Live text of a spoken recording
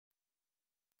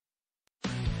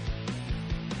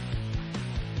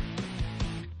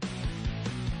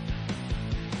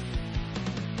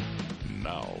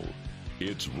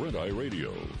It's Red Eye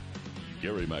Radio.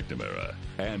 Gary McNamara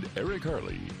and Eric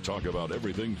Harley talk about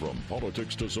everything from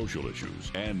politics to social issues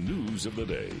and news of the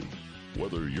day.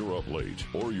 Whether you're up late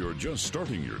or you're just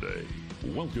starting your day,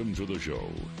 welcome to the show.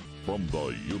 From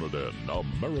the Uniden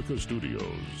America Studios,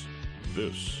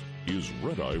 this is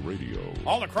Red Eye Radio.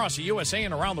 All across the USA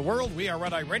and around the world, we are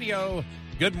Red Eye Radio.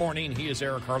 Good morning. He is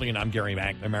Eric Harley, and I'm Gary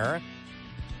McNamara.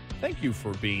 Thank you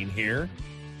for being here.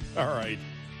 All right.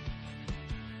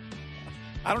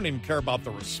 I don't even care about the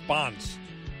response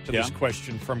to this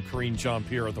question from Karine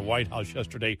Jean-Pierre at the White House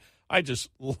yesterday. I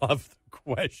just love the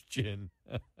question.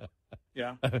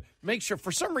 Make sure,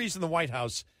 for some reason, the White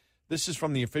House, this is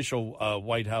from the official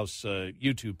White House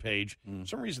YouTube page. For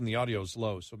some reason, the audio is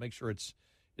low, so make sure it's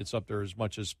up there as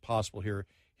much as possible here.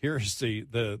 Here's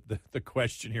the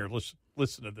question here.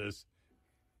 Listen to this.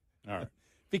 All right.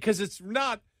 Because it's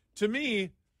not, to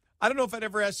me, I don't know if I'd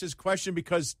ever asked this question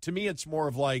because to me it's more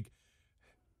of like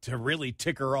to really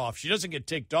tick her off. She doesn't get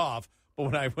ticked off,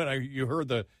 but when you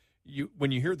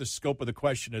hear the scope of the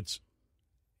question, it's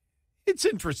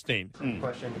interesting.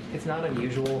 Question. It's not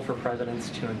unusual for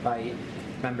presidents to invite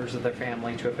members of their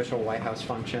family to official White House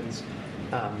functions,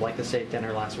 like the state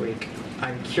dinner last week.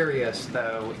 I'm curious,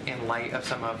 though, in light of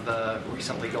some of the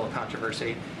recent legal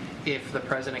controversy, if the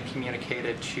president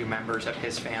communicated to members of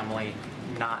his family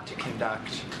not to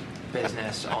conduct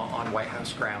business on White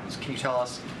House grounds. Can you tell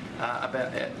us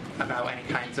about any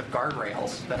kinds of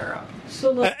guardrails that are up?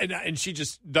 And she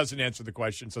just doesn't answer the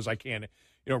question, says I can't,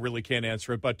 really can't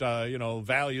answer it. But,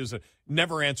 values,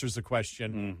 never answers the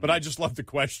question. Mm-hmm. But I just love the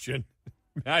question.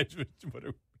 All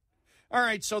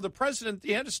right, so the president,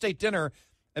 he had a state dinner,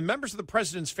 and members of the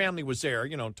president's family was there,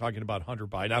 talking about Hunter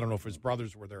Biden. I don't know if his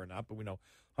brothers were there or not, but we know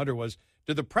Hunter was.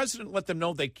 Did the president let them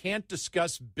know they can't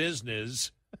discuss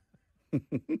business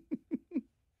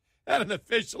at an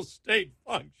official state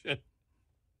function?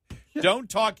 Yeah.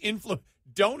 Don't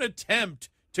attempt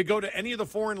to go to any of the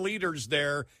foreign leaders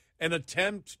there and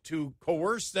attempt to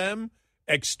coerce them,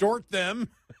 extort them,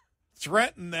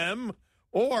 threaten them,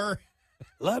 or...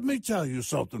 Let me tell you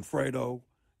something, Fredo.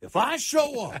 If I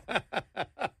show up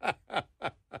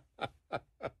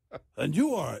and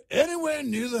you are anywhere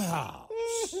near the house...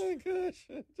 Oh, my gosh.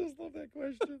 I just love that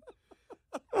question.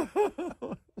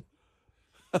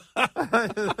 I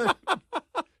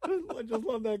just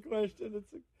love that question.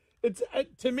 It's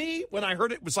to me, when I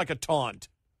heard it, it was like a taunt.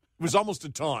 It was almost a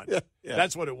taunt. Yeah.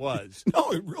 That's what it was.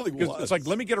 No, it really was. It's like,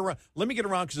 let me get around,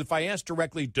 because if I ask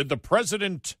directly, did the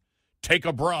president take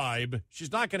a bribe?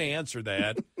 She's not going to answer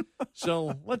that.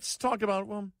 So let's talk about,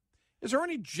 is there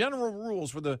any general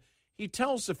rules where he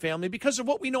tells the family, because of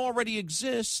what we know already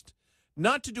exists,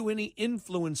 not to do any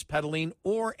influence peddling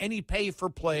or any pay for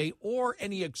play or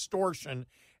any extortion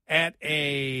at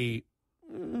a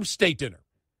state dinner.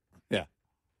 Yeah.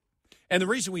 And the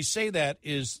reason we say that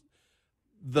is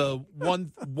the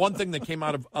one thing that came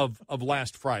out of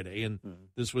last Friday, and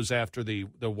this was after the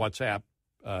WhatsApp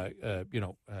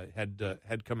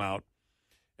had come out,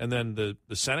 and then the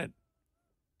Senate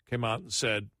came out and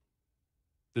said,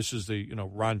 this is the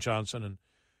Ron Johnson and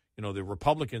the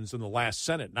Republicans in the last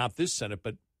Senate, not this Senate,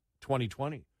 but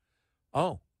 2020.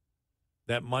 Oh,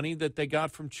 that money that they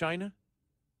got from China,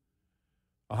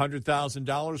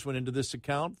 $100,000 went into this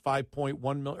account,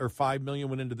 $5 million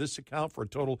went into this account for a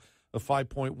total of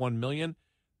 $5.1 million.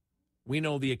 We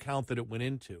know the account that it went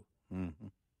into. Mm-hmm.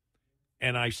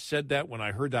 And I said that when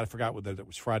I heard that. I forgot whether that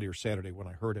was Friday or Saturday when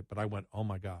I heard it, but I went, oh,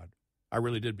 my God. I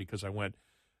really did, because I went,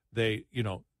 the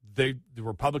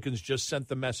Republicans just sent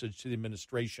the message to the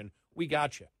administration, we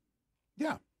got you.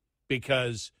 Yeah.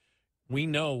 Because we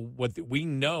know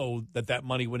that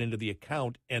money went into the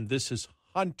account, and this is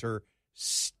Hunter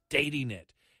stating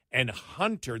it. And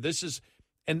Hunter,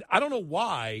 and I don't know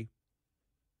why,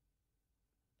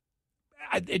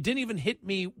 it didn't even hit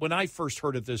me when I first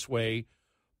heard it this way,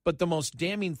 but the most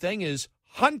damning thing is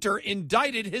Hunter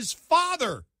indicted his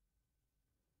father.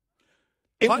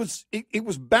 It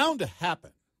was bound to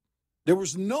happen. There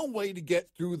was no way to get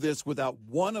through this without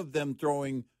one of them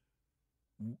throwing,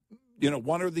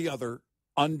 one or the other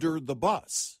under the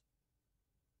bus.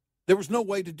 There was no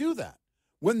way to do that.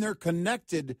 When they're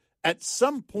connected, at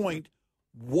some point,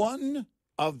 one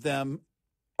of them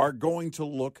are going to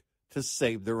look to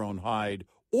save their own hide,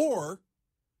 or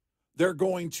they're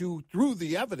going to, through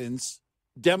the evidence,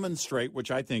 demonstrate, which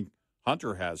I think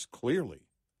Hunter has clearly,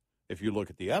 if you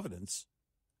look at the evidence,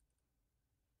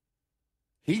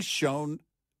 he's shown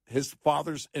his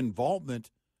father's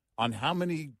involvement on how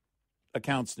many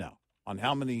accounts now, on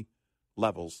how many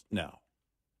levels now.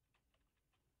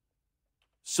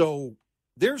 So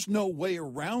there's no way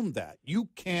around that. You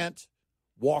can't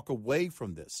walk away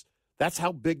from this. That's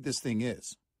how big this thing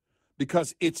is.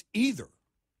 Because it's either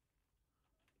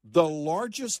the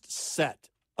largest set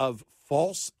of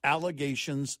false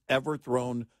allegations ever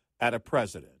thrown at a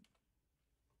president,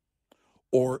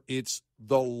 or it's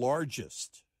the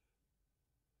largest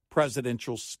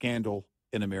presidential scandal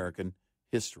in American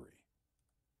history.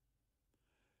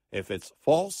 If it's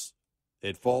false,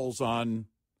 it falls on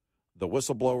the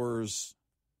whistleblowers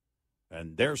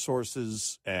and their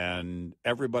sources and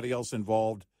everybody else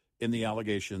involved in the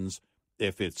allegations.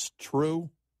 If it's true,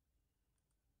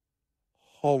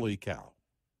 holy cow.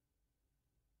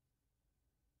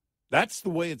 That's the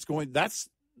way it's going.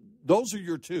 Those are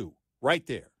your two right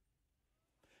there.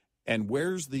 And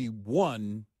where's the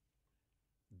one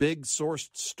big sourced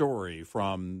story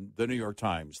from the New York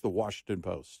Times, the Washington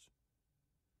Post,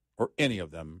 or any of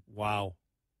them? Wow.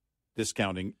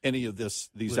 Discounting any of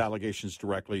these allegations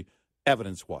directly,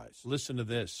 evidence-wise. Listen to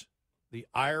this. The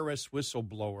IRS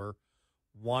whistleblower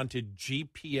wanted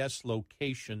GPS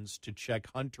locations to check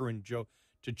Hunter and Joe,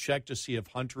 to see if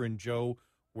Hunter and Joe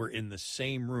were in the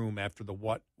same room after the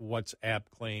WhatsApp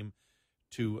claim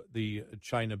to the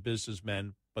China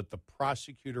businessmen, but the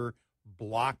prosecutor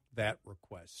blocked that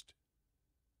request.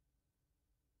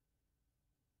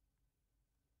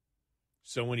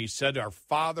 So when he said my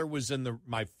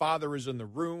father is in the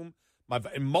room,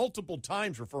 and multiple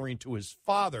times referring to his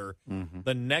father,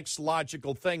 the next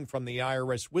logical thing from the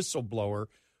IRS whistleblower,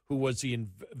 who was the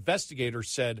investigator,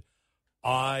 said,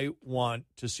 I want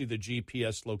to see the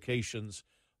GPS locations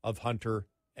of Hunter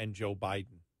and Joe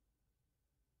Biden.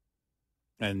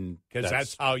 And because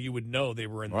that's how you would know they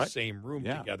were in right. the same room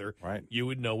together. Right. You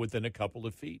would know within a couple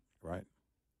of feet. Right.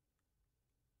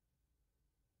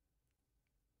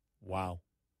 Wow.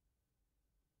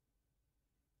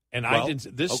 And I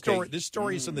didn't. This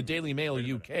story is in the Daily Mail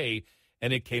UK,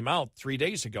 and it came out 3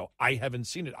 days ago. I haven't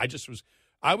seen it.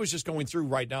 I was just going through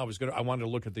right now. I wanted to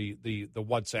look at the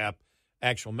WhatsApp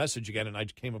actual message again, and I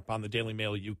came upon the Daily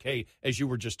Mail UK as you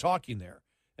were just talking there.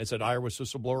 It said IRS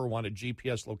whistleblower wanted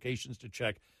GPS locations to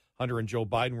check Hunter and Joe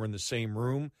Biden were in the same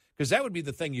room, because that would be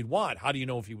the thing you'd want. How do you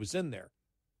know if he was in there?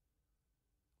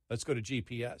 Let's go to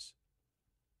GPS.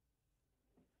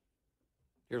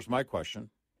 Here's my question.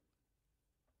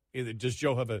 Does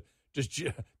Joe have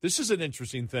this is an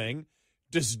interesting thing.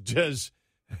 Does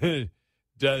the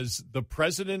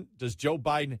president, does Joe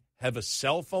Biden have a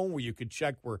cell phone where you could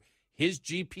check where his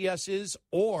GPS is,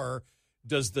 or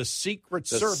does the Secret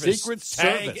Service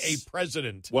tag a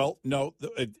president? Well, no,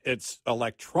 it's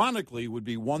electronically would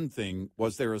be one thing.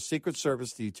 Was there a Secret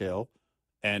Service detail,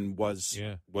 and was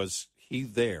he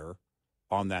there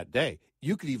on that day?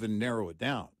 You could even narrow it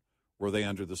down. Were they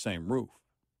under the same roof?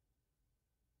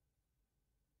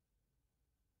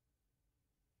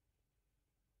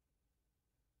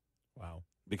 Wow.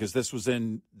 Because this was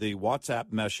in the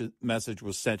WhatsApp message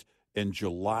was sent in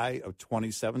July of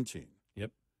 2017.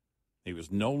 Yep. He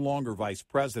was no longer vice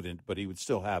president, but he would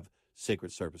still have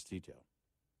Secret Service detail.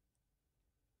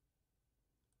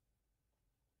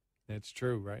 That's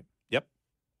true, right? Yep.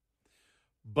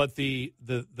 But the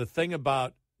thing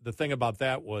about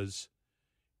that was,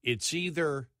 it's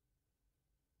either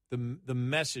the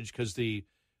message, because the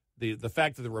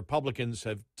fact that the Republicans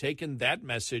have taken that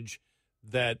message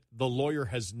that the lawyer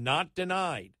has not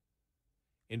denied,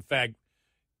 in fact,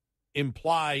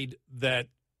 implied that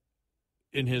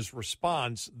in his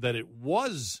response that it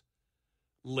was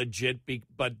legit,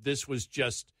 but this was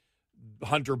just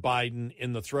Hunter Biden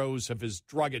in the throes of his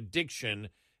drug addiction,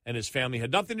 and his family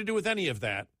had nothing to do with any of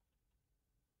that.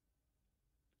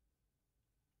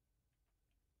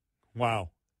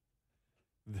 Wow.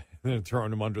 They're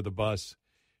throwing him under the bus.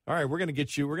 All right, we're going to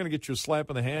get you a slap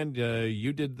in the hand.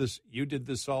 You did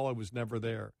this all. I was never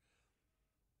there.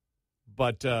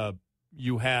 But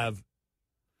you have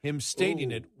him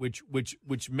stating it,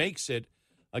 which makes it,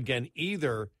 again,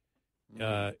 either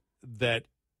that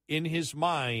in his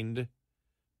mind,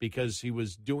 because he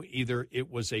was doing, either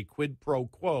it was a quid pro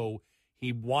quo,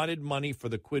 he wanted money for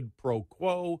the quid pro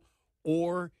quo,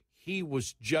 or he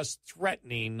was just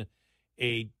threatening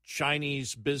a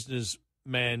Chinese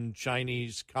businessman,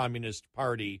 Chinese Communist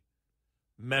Party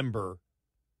member.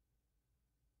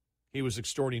 He was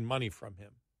extorting money from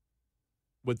him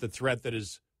with the threat that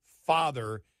his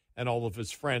father and all of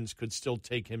his friends could still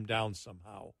take him down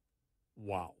somehow.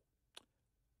 Wow.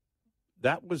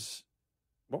 That was,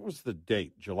 what was the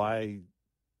date? July?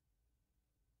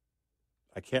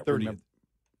 I can't 30th. remember.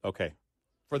 Okay.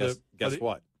 Guess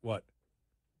what? What?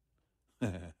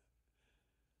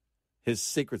 His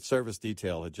Secret Service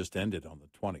detail had just ended on the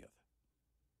 20th.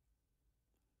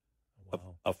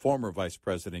 Wow. A former vice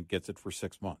president gets it for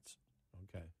 6 months.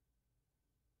 Okay.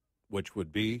 which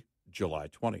would be July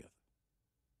 20th.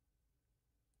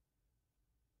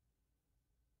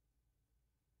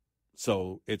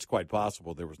 So it's quite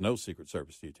possible there was no Secret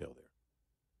Service detail there.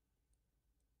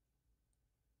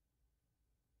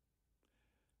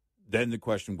 Then the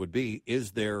question would be,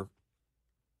 is there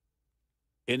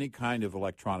any kind of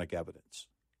electronic evidence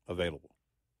available?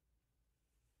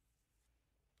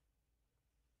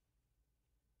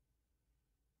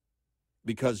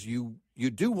 Because you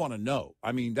do want to know.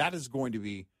 I mean, that is going to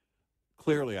be,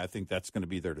 clearly, I think that's going to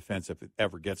be their defense if it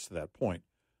ever gets to that point.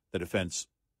 The defense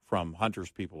from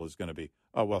Hunter's people is going to be,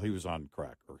 oh, well, he was on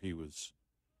crack, or he was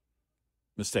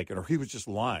mistaken, or he was just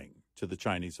lying to the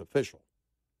Chinese official.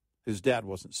 His dad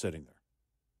wasn't sitting there.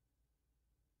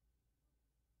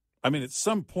 I mean, at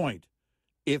some point,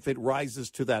 if it rises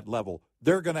to that level,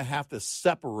 they're going to have to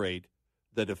separate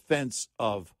the defense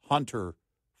of Hunter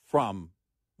from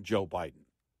Joe Biden.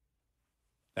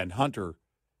 And Hunter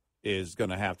is going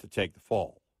to have to take the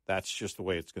fall. That's just the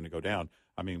way it's going to go down.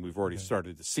 I mean, we've already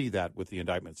started to see that with the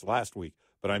indictments last week.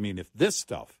 But, I mean, if this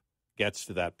stuff gets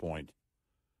to that point,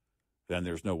 then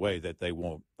there's no way that they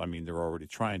won't. I mean, they're already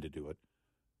trying to do it,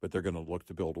 but they're going to look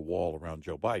to build a wall around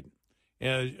Joe Biden.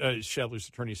 Shadler's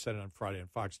attorney said it on Friday on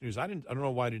Fox News. I don't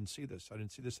know why I didn't see this. I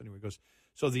didn't see this anywhere. He goes,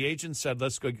 so the agent said,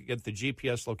 let's go get the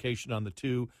GPS location on the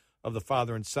two of the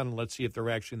father and son, and let's see if they're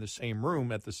actually in the same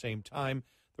room at the same time.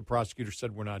 The prosecutor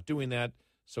said, we're not doing that,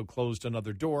 so closed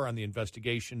another door on the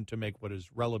investigation to make what is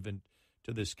relevant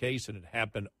to this case, and it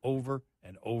happened over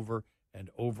and over and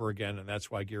over again, and that's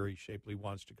why Gary Shapley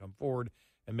wants to come forward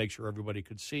and make sure everybody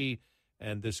could see,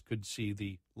 and this could see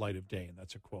the light of day, and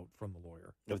that's a quote from the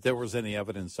lawyer. If there was any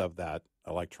evidence of that,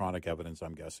 electronic evidence,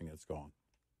 I'm guessing it's gone.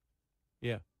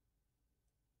 Yeah.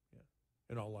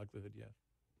 In all likelihood, yeah.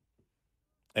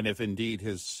 And if indeed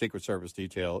his Secret Service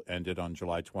detail ended on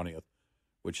July 20th,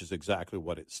 which is exactly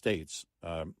what it states,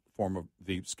 former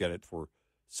Veeps get it for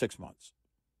 6 months.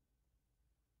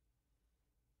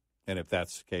 And if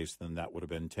that's the case, then that would have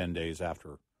been 10 days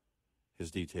after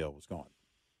his detail was gone.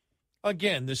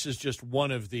 Again, this is just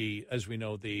one of the, as we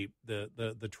know, the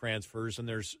transfers, and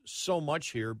there's so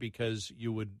much here because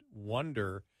you would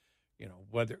wonder,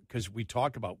 whether, because we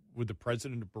talk about, would the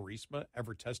president of Burisma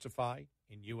ever testify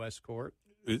in U.S. court?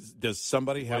 Does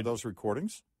somebody have those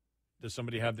recordings? Does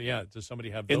somebody have does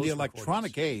somebody have those? In the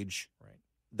electronic age,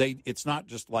 right? It's not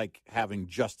just like having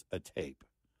just a tape,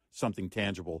 something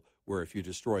tangible, where if you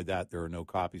destroy that, there are no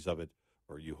copies of it,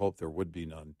 or you hope there would be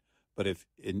none. But if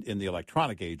in the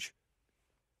electronic age,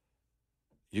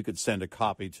 you could send a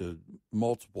copy to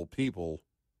multiple people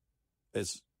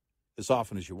as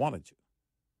often as you wanted to.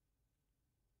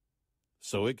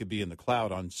 So it could be in the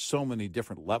cloud on so many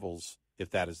different levels if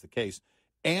that is the case.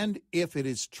 And if it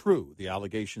is true, the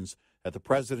allegations that the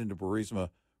president of Burisma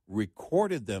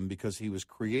recorded them because he was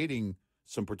creating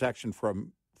some protection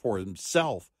for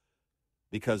himself,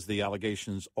 because the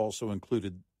allegations also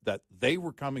included that they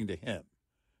were coming to him.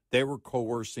 They were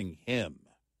coercing him.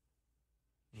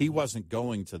 He wasn't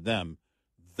going to them.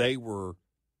 They were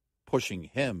pushing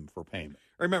him for payment.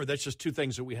 Remember, that's just two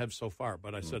things that we have so far.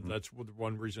 But I said that's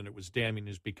one reason it was damning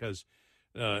is because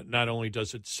not only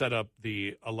does it set up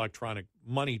the electronic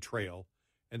money trail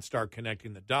and start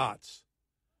connecting the dots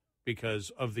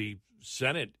because of the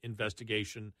Senate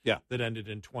investigation that ended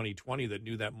in 2020 that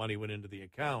knew that money went into the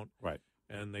account. Right.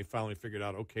 And they finally figured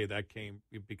out, okay, that came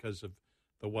because of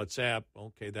the WhatsApp.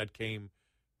 Okay, that came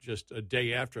just a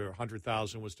day after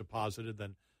 $100,000 was deposited,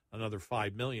 then another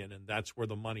 $5 million, and that's where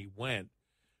the money went.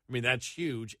 I mean, that's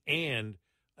huge. And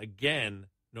again,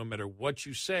 no matter what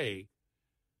you say,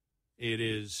 it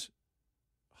is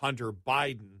Hunter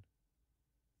Biden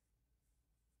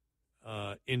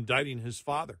indicting his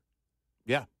father.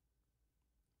 Yeah.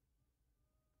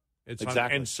 It's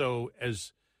exactly. And so,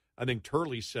 as I think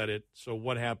Turley said it, so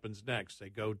what happens next? They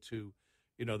go to,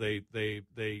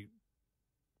 they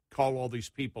call all these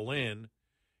people in,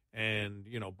 and,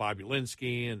 Bobby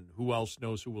Linsky and who else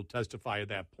knows who will testify at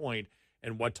that point,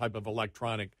 and what type of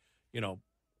electronic,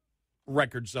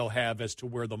 records they'll have as to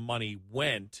where the money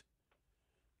went,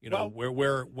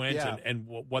 where it went, and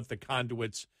what the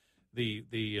conduits,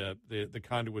 the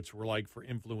conduits were like for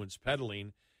influence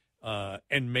peddling,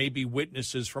 and maybe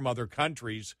witnesses from other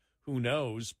countries, who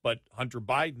knows, but Hunter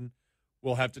Biden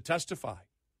will have to testify.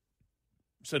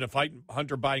 Said if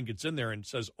Hunter Biden gets in there and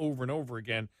says over and over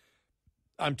again,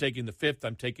 I'm taking the fifth,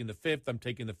 I'm taking the fifth, I'm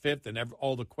taking the fifth, and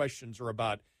all the questions are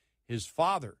about his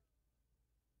father.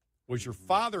 Was your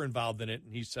father involved in it?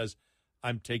 And he says,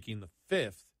 I'm taking the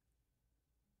fifth.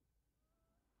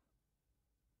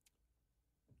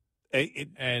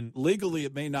 And legally,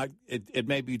 it may not. It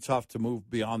may be tough to move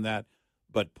beyond that,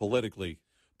 but politically,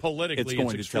 it's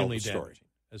going to tell the story.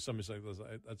 As somebody said,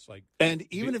 that's like. And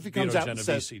even if he comes out and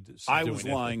says, "I was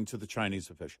lying to the Chinese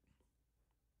official.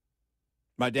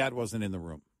 My dad wasn't in the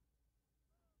room."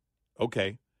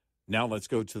 Okay, now let's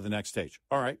go to the next stage.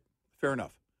 All right, fair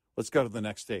enough. Let's go to the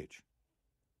next stage.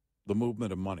 The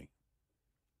movement of money.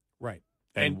 Right.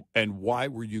 And why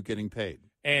were you getting paid?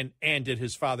 And did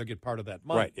his father get part of that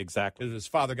money? Right, exactly. If his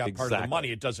father got part of the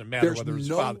money, it doesn't matter whether his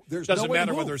father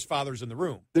whether his father's in the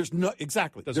room. There's no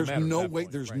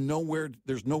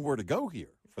nowhere to go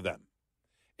here for them.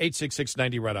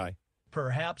 866-90 Red Eye.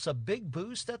 Perhaps a big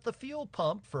boost at the fuel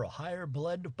pump for a higher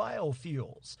blend of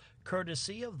biofuels,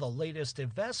 courtesy of the latest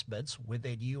investments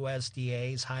within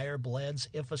USDA's Higher Blends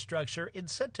Infrastructure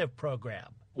Incentive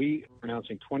Program. We are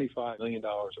announcing $25 million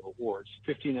of awards,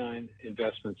 59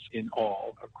 investments in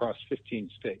all across 15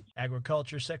 states.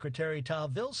 Agriculture Secretary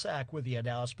Tom Vilsack with the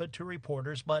announcement to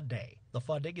reporters Monday. The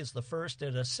funding is the first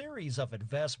in a series of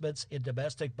investments in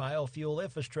domestic biofuel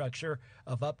infrastructure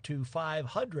of up to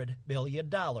 $500 million.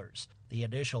 The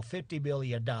initial $50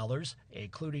 million,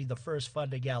 including the first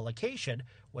funding allocation,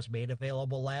 was made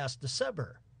available last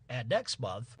December. And next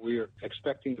month, we are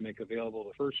expecting to make available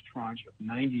the first tranche of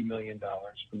 $90 million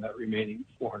from that remaining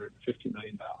 $450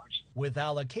 million. With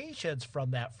allocations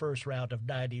from that first round of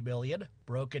 $90 million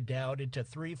broken down into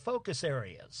 3 focus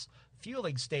areas: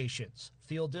 fueling stations,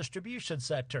 fuel distribution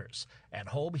centers, and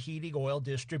home heating oil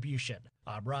distribution.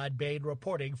 I'm Rod Bain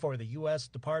reporting for the U.S.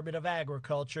 Department of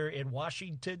Agriculture in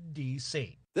Washington,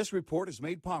 D.C. This report is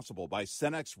made possible by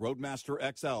Cenex Roadmaster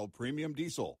XL Premium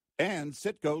Diesel and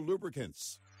Citgo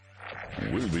Lubricants.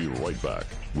 We'll be right back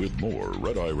with more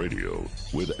Red Eye Radio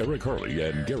with Eric Harley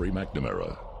and Gary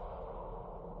McNamara.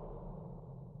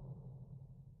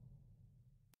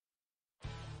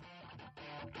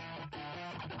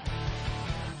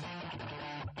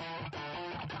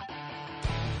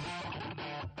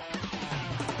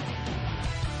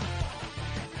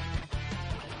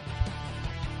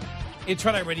 It's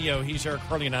Red Eye Radio. He's Eric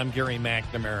Harley and I'm Gary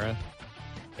McNamara.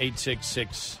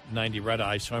 866-90 Red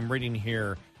Eye. So I'm reading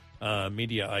here.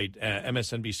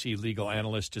 MSNBC legal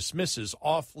analyst dismisses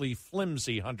awfully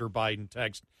flimsy Hunter Biden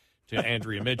text to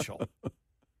Andrea Mitchell.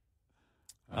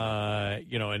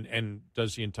 And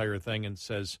does the entire thing and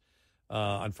says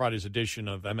on Friday's edition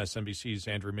of MSNBC's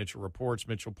Andrea Mitchell Reports,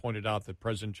 Mitchell pointed out that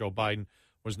President Joe Biden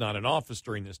was not in office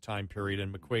during this time period,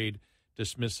 and McQuaid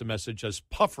dismissed the message as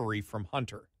puffery from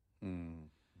Hunter.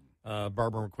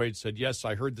 Barbara McQuaid said, "Yes,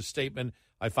 I heard the statement.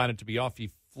 I find it to be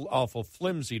awful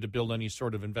flimsy to build any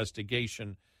sort of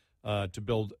investigation. It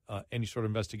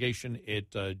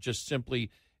just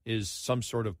simply is some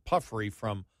sort of puffery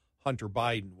from Hunter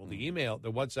Biden." Well, the email,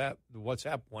 the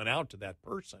WhatsApp went out to that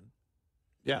person.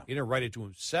 Yeah, he didn't write it to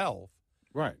himself,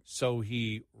 right? So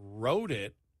he wrote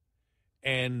it,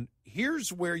 and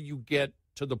here's where you get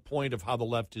to the point of how the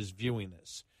left is viewing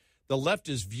this. The left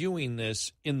is viewing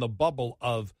this in the bubble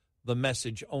of the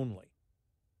message only.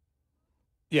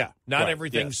 Yeah. Not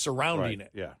everything surrounding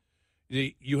it. Yeah.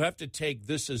 You have to take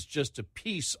this as just a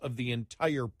piece of the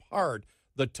entire part,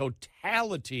 the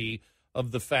totality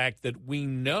of the fact that we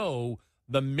know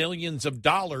the millions of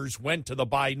dollars went to the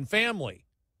Biden family.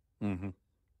 Mm-hmm.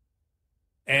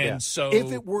 And so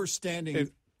if it were standing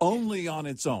only on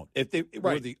its own, if it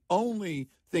were the only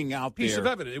thing out piece there, of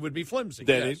evidence, it would be flimsy.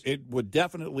 It would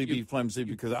definitely be flimsy,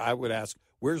 because I would ask,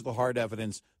 where's the hard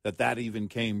evidence that even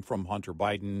came from Hunter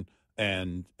Biden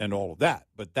and all of that?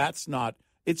 But that's not.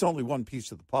 It's only one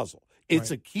piece of the puzzle.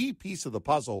 It's a key piece of the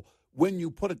puzzle when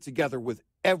you put it together with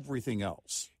everything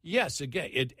else. Yes, again,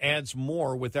 it adds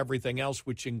more with everything else,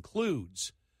 which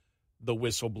includes the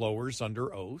whistleblowers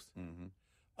under oath,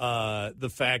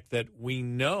 the fact that we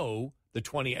know the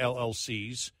 20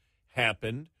 LLCs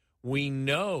happened. We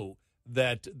know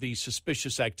that the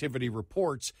suspicious activity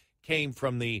reports came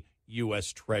from the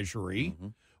U.S. Treasury. Mm-hmm.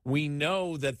 We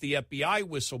know that the FBI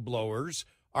whistleblowers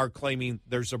are claiming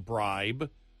there's a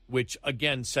bribe, which,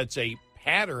 again, sets a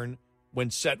pattern when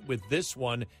set with this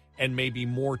one and maybe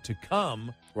more to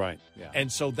come. Right, yeah.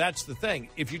 And so that's the thing.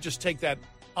 If you just take that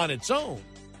on its own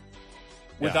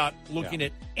without looking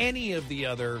at any of the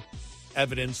other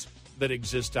evidence that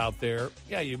exists out there,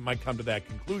 you might come to that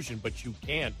conclusion, but you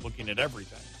can't looking at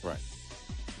everything. Right.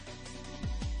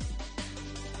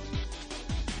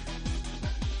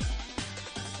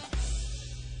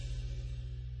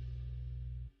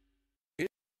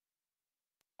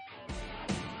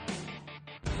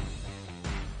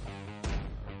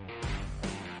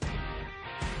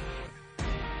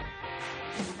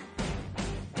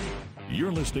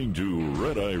 You're listening to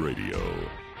Red Eye Radio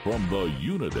from the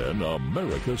Uniden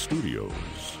America Studios.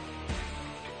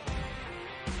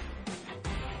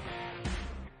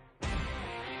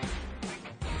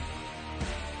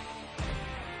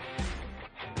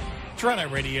 Toronto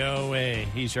Radio,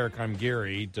 he's Eric, I'm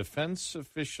Gary. Defense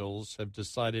officials have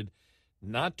decided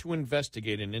not to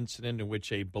investigate an incident in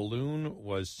which a balloon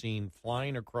was seen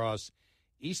flying across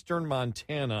eastern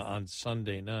Montana on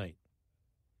Sunday night.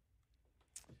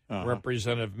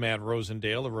 Representative Matt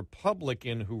Rosendale, a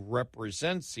Republican who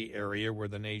represents the area where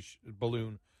the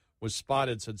balloon was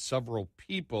spotted, said several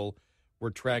people were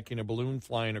tracking a balloon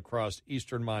flying across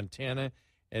eastern Montana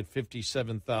at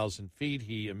 57,000 feet.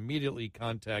 He immediately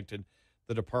contacted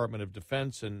the Department of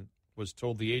Defense and was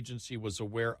told the agency was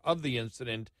aware of the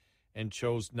incident and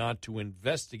chose not to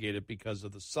investigate it because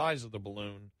of the size of the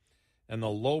balloon and the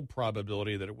low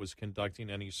probability that it was conducting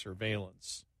any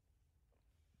surveillance.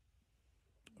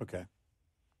 Okay.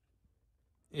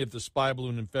 If the spy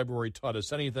balloon in February taught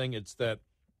us anything, it's that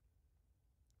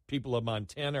people of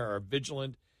Montana are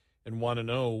vigilant and want to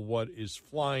know what is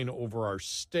flying over our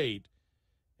state,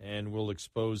 and will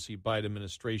expose the Biden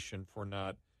administration for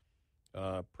not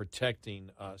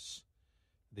protecting us.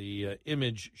 The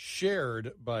image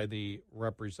shared by the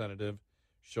representative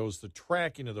shows the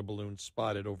tracking of the balloon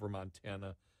spotted over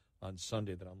Montana on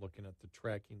Sunday. That I'm looking at the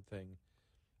tracking thing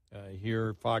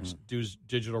here. Fox News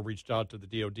Digital reached out to the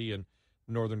DoD and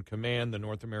Northern Command. The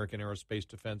North American Aerospace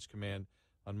Defense Command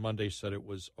on Monday said it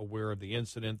was aware of the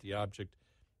incident. The object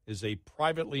is a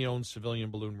privately owned civilian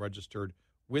balloon registered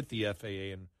with the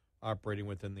FAA and operating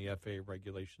within the FAA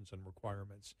regulations and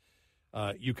requirements.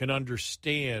 You can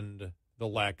understand the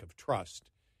lack of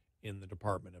trust in the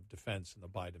Department of Defense and the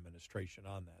Biden administration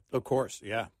on that. Of course,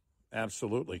 yeah,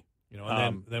 absolutely. You know,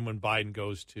 and then when Biden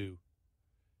goes to,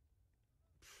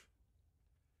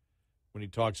 when he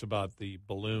talks about the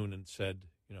balloon and said,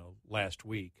 you know, last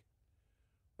week,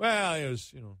 well, it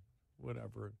was, you know,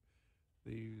 whatever.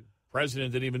 The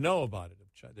president didn't even know about it.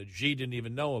 The Xi didn't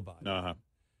even know about it. Yeah.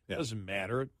 It doesn't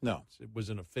matter. No. It was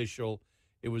an official.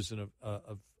 It was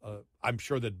I'm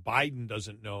sure that Biden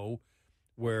doesn't know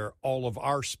where all of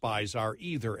our spies are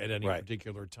either at any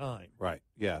particular time. Right,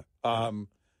 yeah. And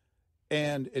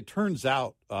it turns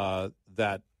out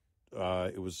that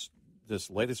it was, this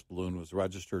latest balloon was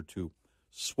registered to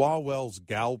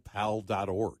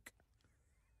swalwellsgalpal.org.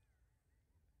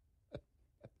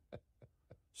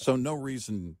 So no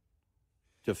reason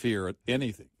to fear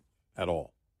anything at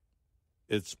all.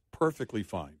 It's perfectly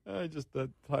fine. Just that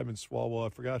time in Swalwell, I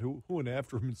forgot who went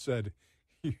after him and said,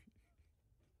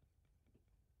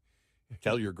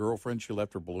 tell your girlfriend she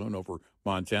left her balloon over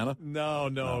Montana? No.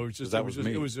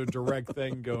 It was a direct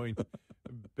thing going.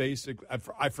 Basically,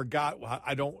 I forgot.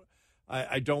 I don't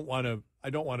want to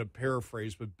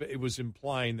paraphrase, but it was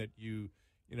implying that you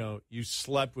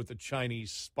slept with a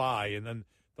Chinese spy, and then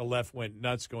the left went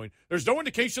nuts, going, "There's no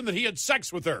indication that he had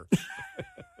sex with her."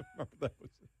 Remember that was.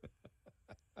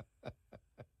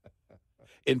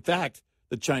 In fact,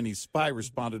 the Chinese spy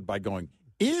responded by going,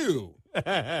 "Ew."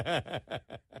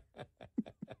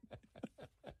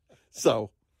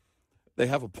 So they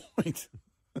have a point.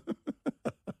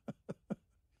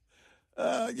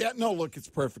 Look, it's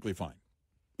perfectly fine.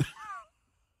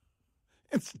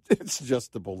 It's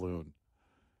just a balloon.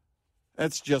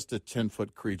 It's just a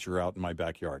 10-foot creature out in my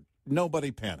backyard. Nobody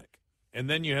panic. And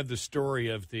then you had the story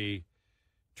of the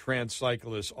trans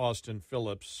cyclist Austin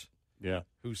Phillips,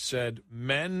 who said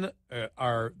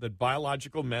that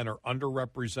biological men are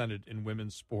underrepresented in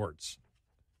women's sports.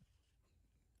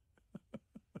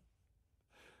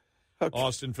 Okay.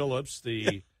 Austin Phillips,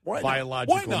 the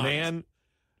biological man,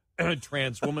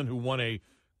 trans woman who won a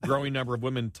growing number of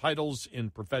women titles in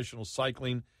professional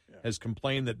cycling, has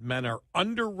complained that men are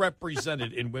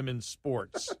underrepresented in women's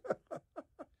sports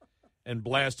and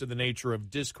blasted the nature of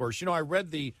discourse. You know, I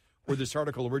read where this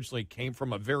article originally came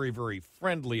from, a very, very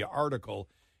friendly article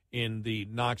in the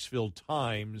Knoxville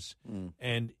Times.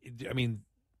 And, I mean,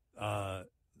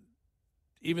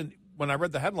 even when I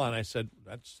read the headline, I said,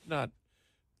 that's not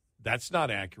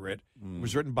accurate. It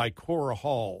was written by Cora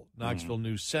Hall, Knoxville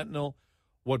News Sentinel.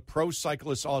 What pro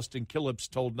cyclist Austin Phillips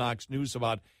told Knox News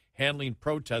about handling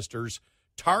protesters,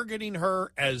 targeting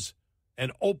her as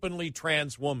an openly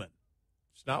trans woman.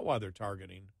 It's not why they're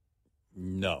targeting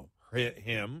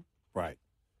him. Right.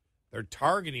 They're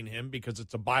targeting him because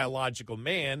it's a biological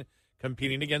man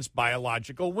competing against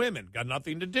biological women. Got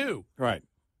nothing to do. Right.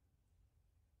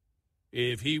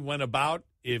 If he went about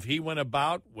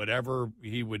whatever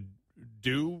he would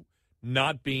do,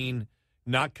 not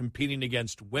competing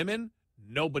against women,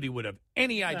 nobody would have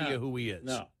any idea who he is.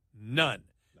 No. None.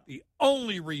 No. The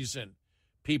only reason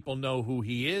people know who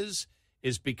he is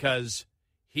because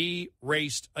he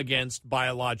raced against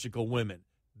biological women.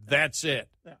 That's it.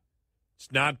 Yeah.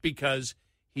 It's not because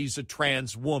he's a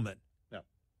trans woman. No.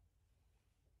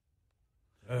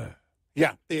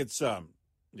 Yeah, it's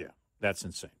that's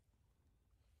insane.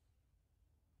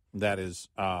 That is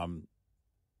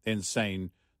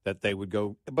insane that they would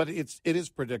go, but it is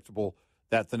predictable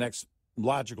that the next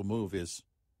logical move is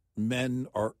men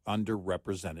are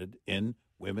underrepresented in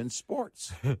women's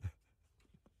sports.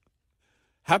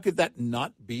 How could that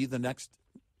not be the next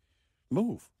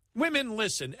move? Women,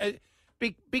 listen,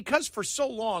 because for so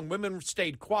long women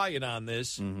stayed quiet on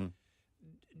this. Mm-hmm.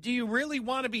 Do you really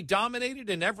want to be dominated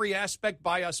in every aspect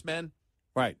by us men?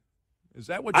 Right. Is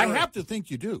that what I have to think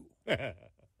you do.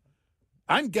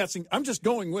 I'm guessing. I'm just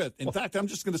going with. In fact, I'm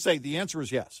just going to say the answer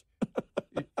is yes.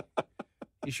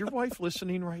 Is your wife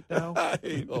listening right now?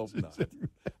 I hope not.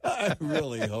 I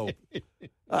really hope.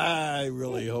 I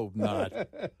really hope not.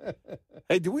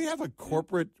 Hey, do we have a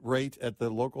corporate rate at the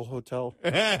local hotel?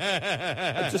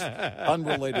 Just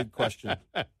unrelated question.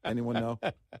 Anyone know?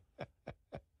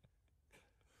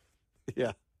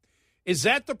 Yeah. Is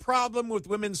that the problem with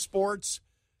women's sports?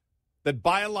 That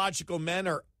biological men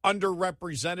are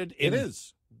underrepresented in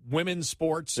women's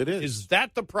sports? It is. Is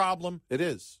that the problem? It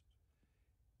is.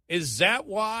 Is that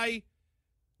why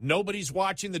nobody's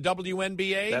watching the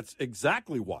WNBA? That's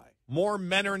exactly why. More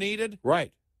men are needed?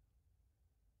 Right.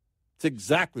 It's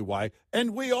exactly why.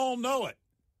 And we all know it.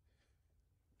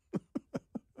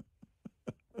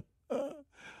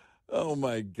 Oh,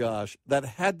 my gosh. That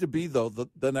had to be, though,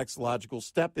 the next logical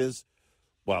step is,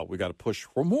 well, we got to push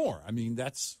for more. I mean,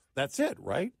 that's it,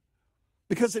 right?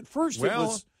 Because at first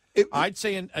I'd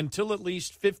say until at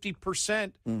least 50%.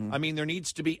 Mm-hmm. I mean, there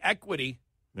needs to be equity.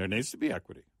 There needs to be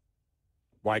equity.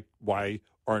 Why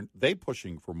aren't they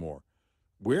pushing for more?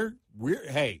 We're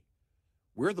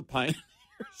the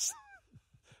pioneers.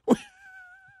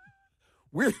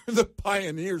 We're the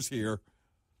pioneers here,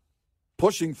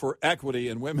 pushing for equity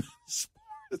in women's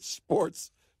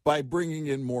sports by bringing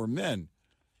in more men.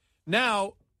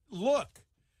 Now, look,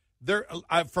 there.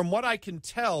 From what I can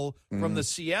tell from the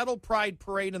Seattle Pride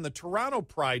Parade and the Toronto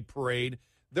Pride Parade,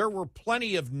 there were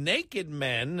plenty of naked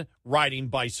men riding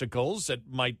bicycles that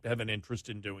might have an interest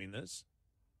in doing this.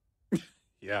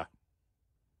 Yeah.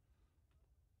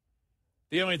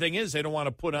 The only thing is they don't want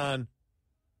to put on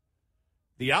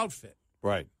the outfit.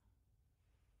 Right.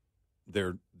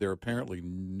 They're apparently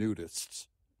nudists.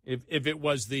 If it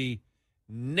was the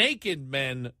Naked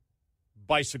Men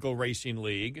Bicycle Racing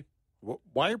League.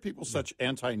 Why are people such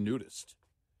anti-nudist?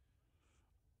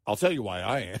 I'll tell you why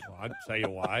I am. Well, I'll tell you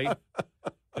why.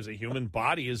 Because a human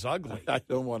body is ugly. I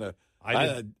don't want to.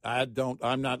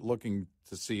 I'm not looking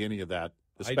to see any of that,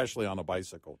 especially on a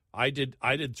bicycle. I did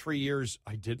 3 years.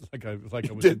 I did like I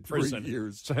was in prison. 3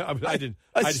 years. So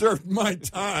I served my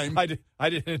time. I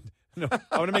didn't. No,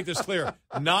 I want to make this clear.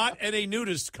 Not at a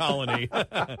nudist colony.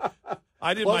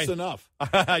 I did Close enough.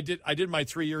 I did my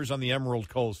 3 years on the Emerald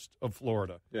Coast of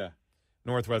Florida. Yeah.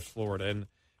 Northwest Florida,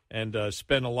 and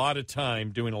spent a lot of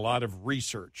time doing a lot of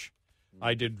research.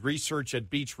 I did research at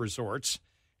beach resorts,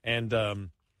 and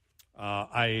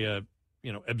I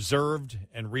observed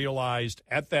and realized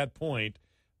at that point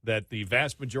that the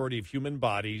vast majority of human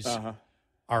bodies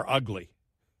are ugly.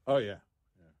 Oh yeah.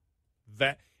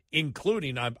 That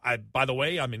including by the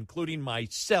way, I'm including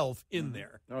myself in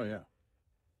there. Oh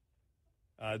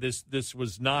yeah. This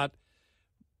was not.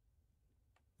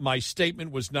 My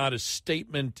statement was not a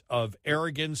statement of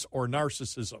arrogance or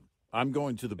narcissism. I'm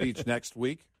going to the beach next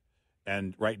week,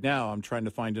 and right now I'm trying to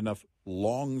find enough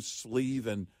long sleeve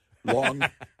and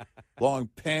long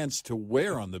pants to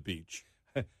wear on the beach.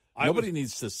 Nobody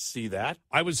needs to see that.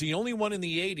 I was the only one in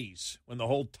the 80s when the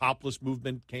whole topless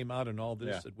movement came out and all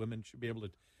this, that women should be able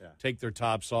to take their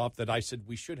tops off, that I said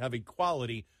we should have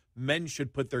equality. Men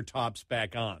should put their tops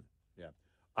back on. Yeah.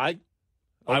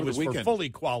 I was for full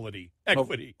equality,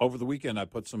 equity. Over the weekend, I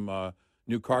put some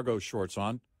new cargo shorts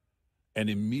on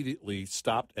and immediately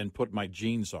stopped and put my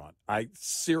jeans on.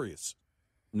 Serious,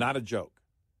 not a joke.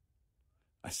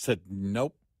 I said,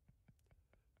 nope.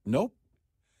 No.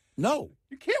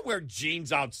 You can't wear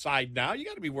jeans outside now. You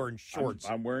got to be wearing shorts.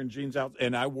 I'm wearing jeans out,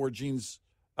 and I wore jeans.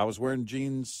 I was wearing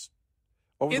jeans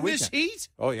over the weekend. In this heat?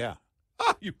 Oh, yeah.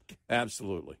 Oh,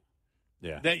 Absolutely.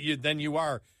 Yeah. Then you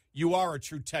are a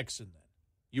true Texan then.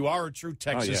 You are a true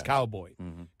Texas cowboy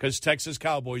because Texas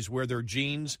cowboys wear their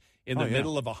jeans in the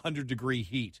middle of 100-degree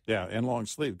heat. Yeah, and long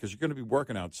sleeve because you're going to be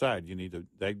working outside. You need to.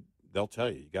 They'll tell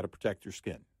you got to protect your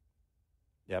skin.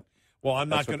 Yep. Well,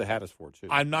 That's what the hat is for too.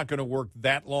 I'm not going to work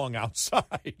that long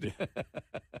outside.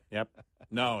 Yep.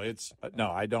 No, it's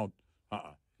no. I don't.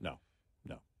 No.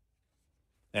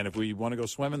 And if we want to go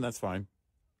swimming, that's fine.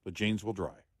 The jeans will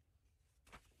dry.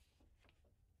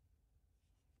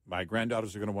 My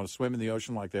granddaughters are going to want to swim in the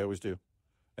ocean like they always do.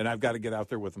 And I've got to get out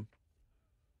there with them.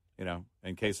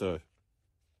 in case that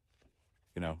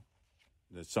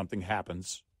something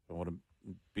happens. I want to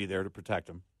be there to protect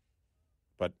him.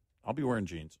 But I'll be wearing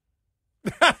jeans.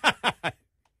 You're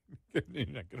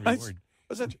not going to be wearing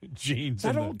jeans.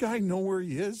 Does that old guy know where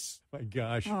he is? My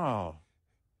gosh. Oh,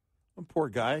 poor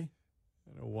guy.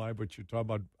 I don't know why, but you're talking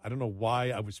about, I don't know why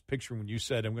I was picturing when you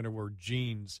said I'm going to wear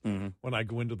jeans when I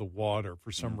go into the water.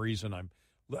 For some reason, I'm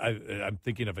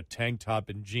thinking of a tank top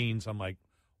and jeans. I'm like,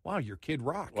 wow, your Kid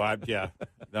Rock. Well,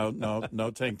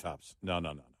 no tank tops. No.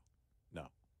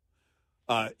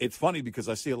 It's funny because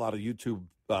I see a lot of YouTube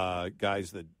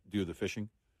guys that do the fishing,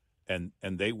 and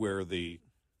they wear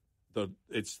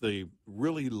it's the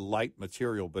really light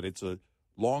material, but it's a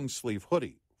long sleeve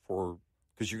hoodie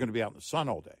because you're going to be out in the sun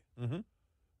all day. Mm-hmm.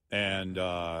 And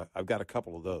I've got a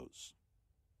couple of those.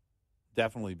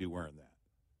 Definitely be wearing that.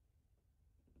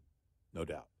 No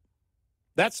doubt.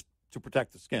 That's to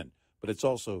protect the skin, but it's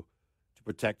also to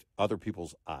protect other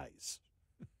people's eyes.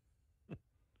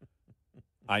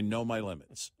 I know my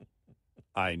limits.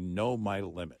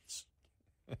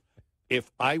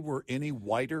 If I were any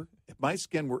whiter, if my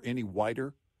skin were any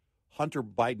whiter, Hunter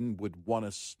Biden would want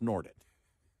to snort it.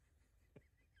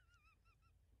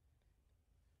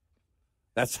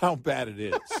 That's how bad it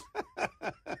is.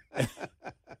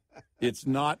 It's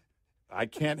not, I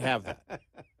can't have that.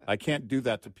 I can't do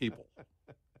that to people.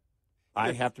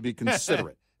 I have to be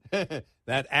considerate.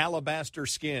 That alabaster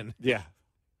skin. Yeah.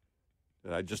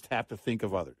 I just have to think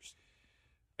of others.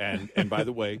 And by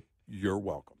the way, you're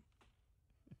welcome.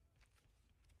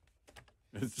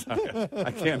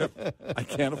 I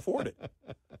can't afford it.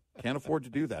 Can't afford to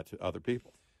do that to other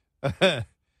people.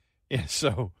 Yeah,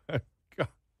 so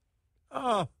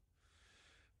wow.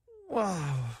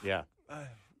 Yeah.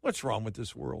 What's wrong with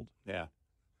this world? Yeah.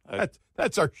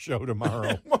 That's our show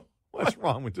tomorrow. What's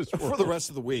wrong with this world? For the rest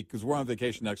of the week, because we're on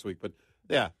vacation next week. But,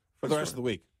 yeah, for the rest of the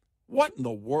week. What in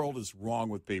the world is wrong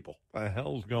with people? What the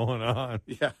hell's going on?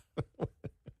 Yeah.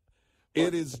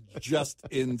 It is just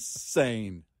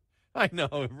insane. I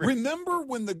know. Remember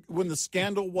when the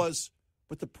scandal was,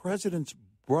 but the president's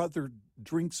brother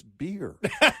drinks beer.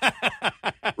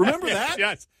 Remember that?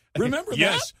 Yes. Remember that?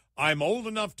 Yes. I'm old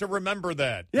enough to remember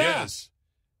that. Yeah.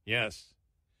 Yes.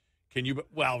 Can you?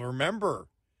 Well, remember,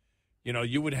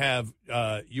 you would have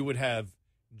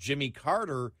Jimmy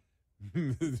Carter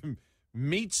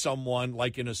meet someone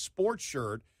like in a sports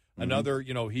shirt. Another,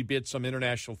 he'd be at some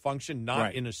international function,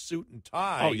 not in a suit and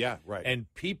tie. Oh, yeah, right.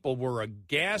 And people were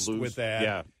aghast with that.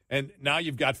 Yeah. And now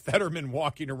you've got Fetterman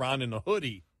walking around in a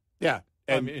hoodie. Yeah.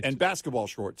 And basketball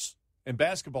shorts. And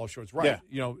basketball shorts, right.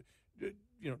 Yeah.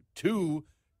 Two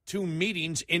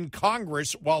meetings in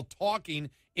Congress while talking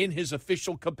in his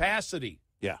official capacity.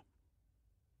 Yeah.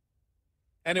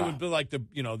 And it would be like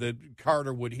the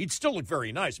Carter he'd still look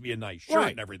very nice. It'd be a nice shirt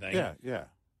and everything. Yeah, yeah.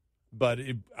 But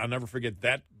I'll never forget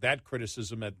that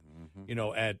criticism at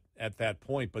that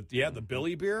point. But the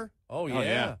Billy beer. Oh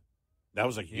yeah, that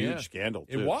was a huge scandal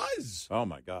too. It was. Oh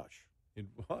my gosh, it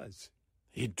was.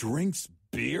 He drinks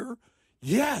beer.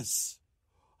 Yes,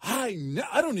 I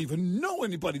don't even know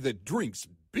anybody that drinks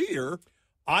beer.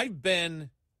 I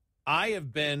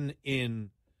have been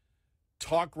in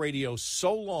talk radio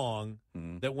so long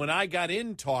that when I got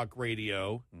in talk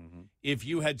radio, if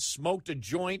you had smoked a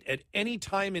joint at any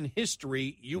time in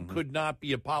history, you could not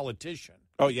be a politician.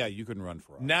 Oh, yeah, you couldn't run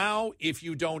for office. Now, if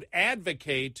you don't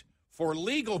advocate for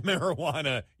legal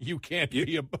marijuana, you can't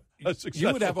be a successful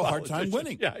You would have a hard politician. time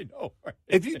winning. Yeah, I know. Right?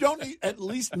 If you don't at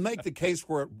least make the case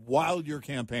for it while you're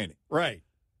campaigning. Right.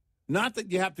 Not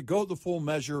that you have to go the full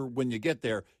measure when you get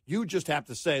there. You just have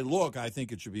to say, look, I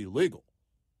think it should be legal.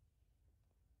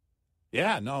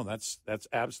 Yeah, no, that's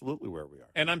absolutely where we are.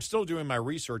 And I'm still doing my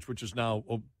research, which is now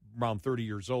around 30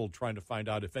 years old, trying to find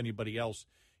out if anybody else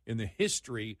in the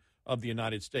history of the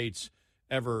United States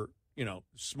ever,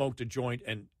 smoked a joint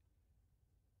and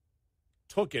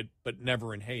took it but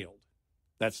never inhaled.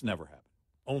 That's never happened.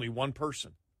 Only one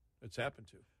person it's happened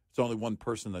to. It's only one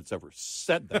person that's ever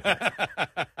said that.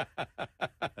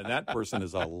 And that person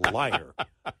is a liar,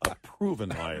 a proven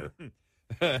liar.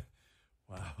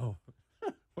 Wow.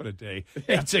 What a day.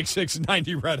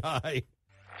 866-90 Red Eye.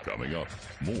 Coming up,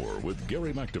 more with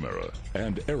Gary McNamara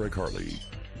and Eric Harley.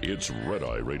 It's Red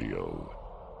Eye Radio.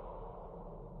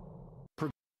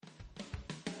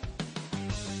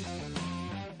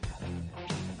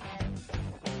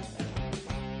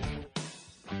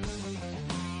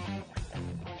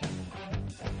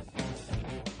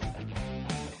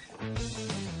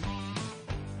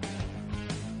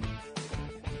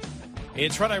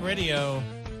 It's Red Eye Radio.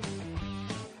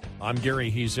 I'm Gary,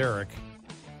 he's Eric.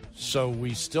 So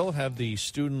we still have the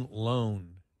student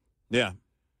loan. Yeah.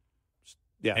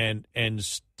 Yeah. And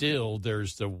still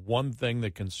there's the one thing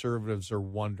that conservatives are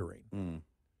wondering.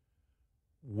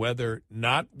 Whether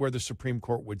the Supreme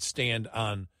Court would stand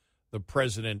on the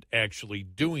president actually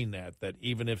doing that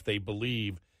even if they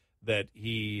believe that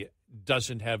he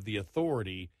doesn't have the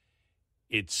authority,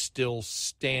 it's still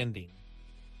standing.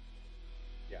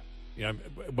 Yeah. You know,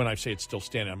 when I say it's still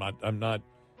standing, I'm not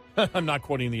I'm not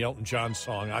quoting the Elton John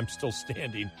song, I'm still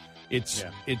standing. It's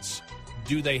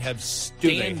do they have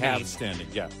standing? Do they have standing?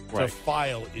 Yeah. Right. The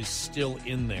file is still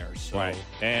in there. So. Right.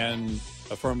 And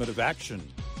affirmative action.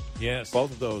 Yes.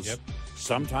 Both of those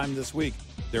sometime this week.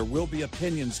 There will be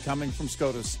opinions coming from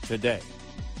SCOTUS today.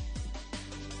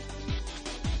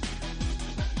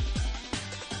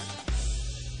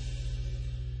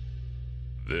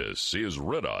 This is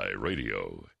Red Eye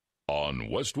Radio on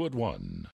Westwood One.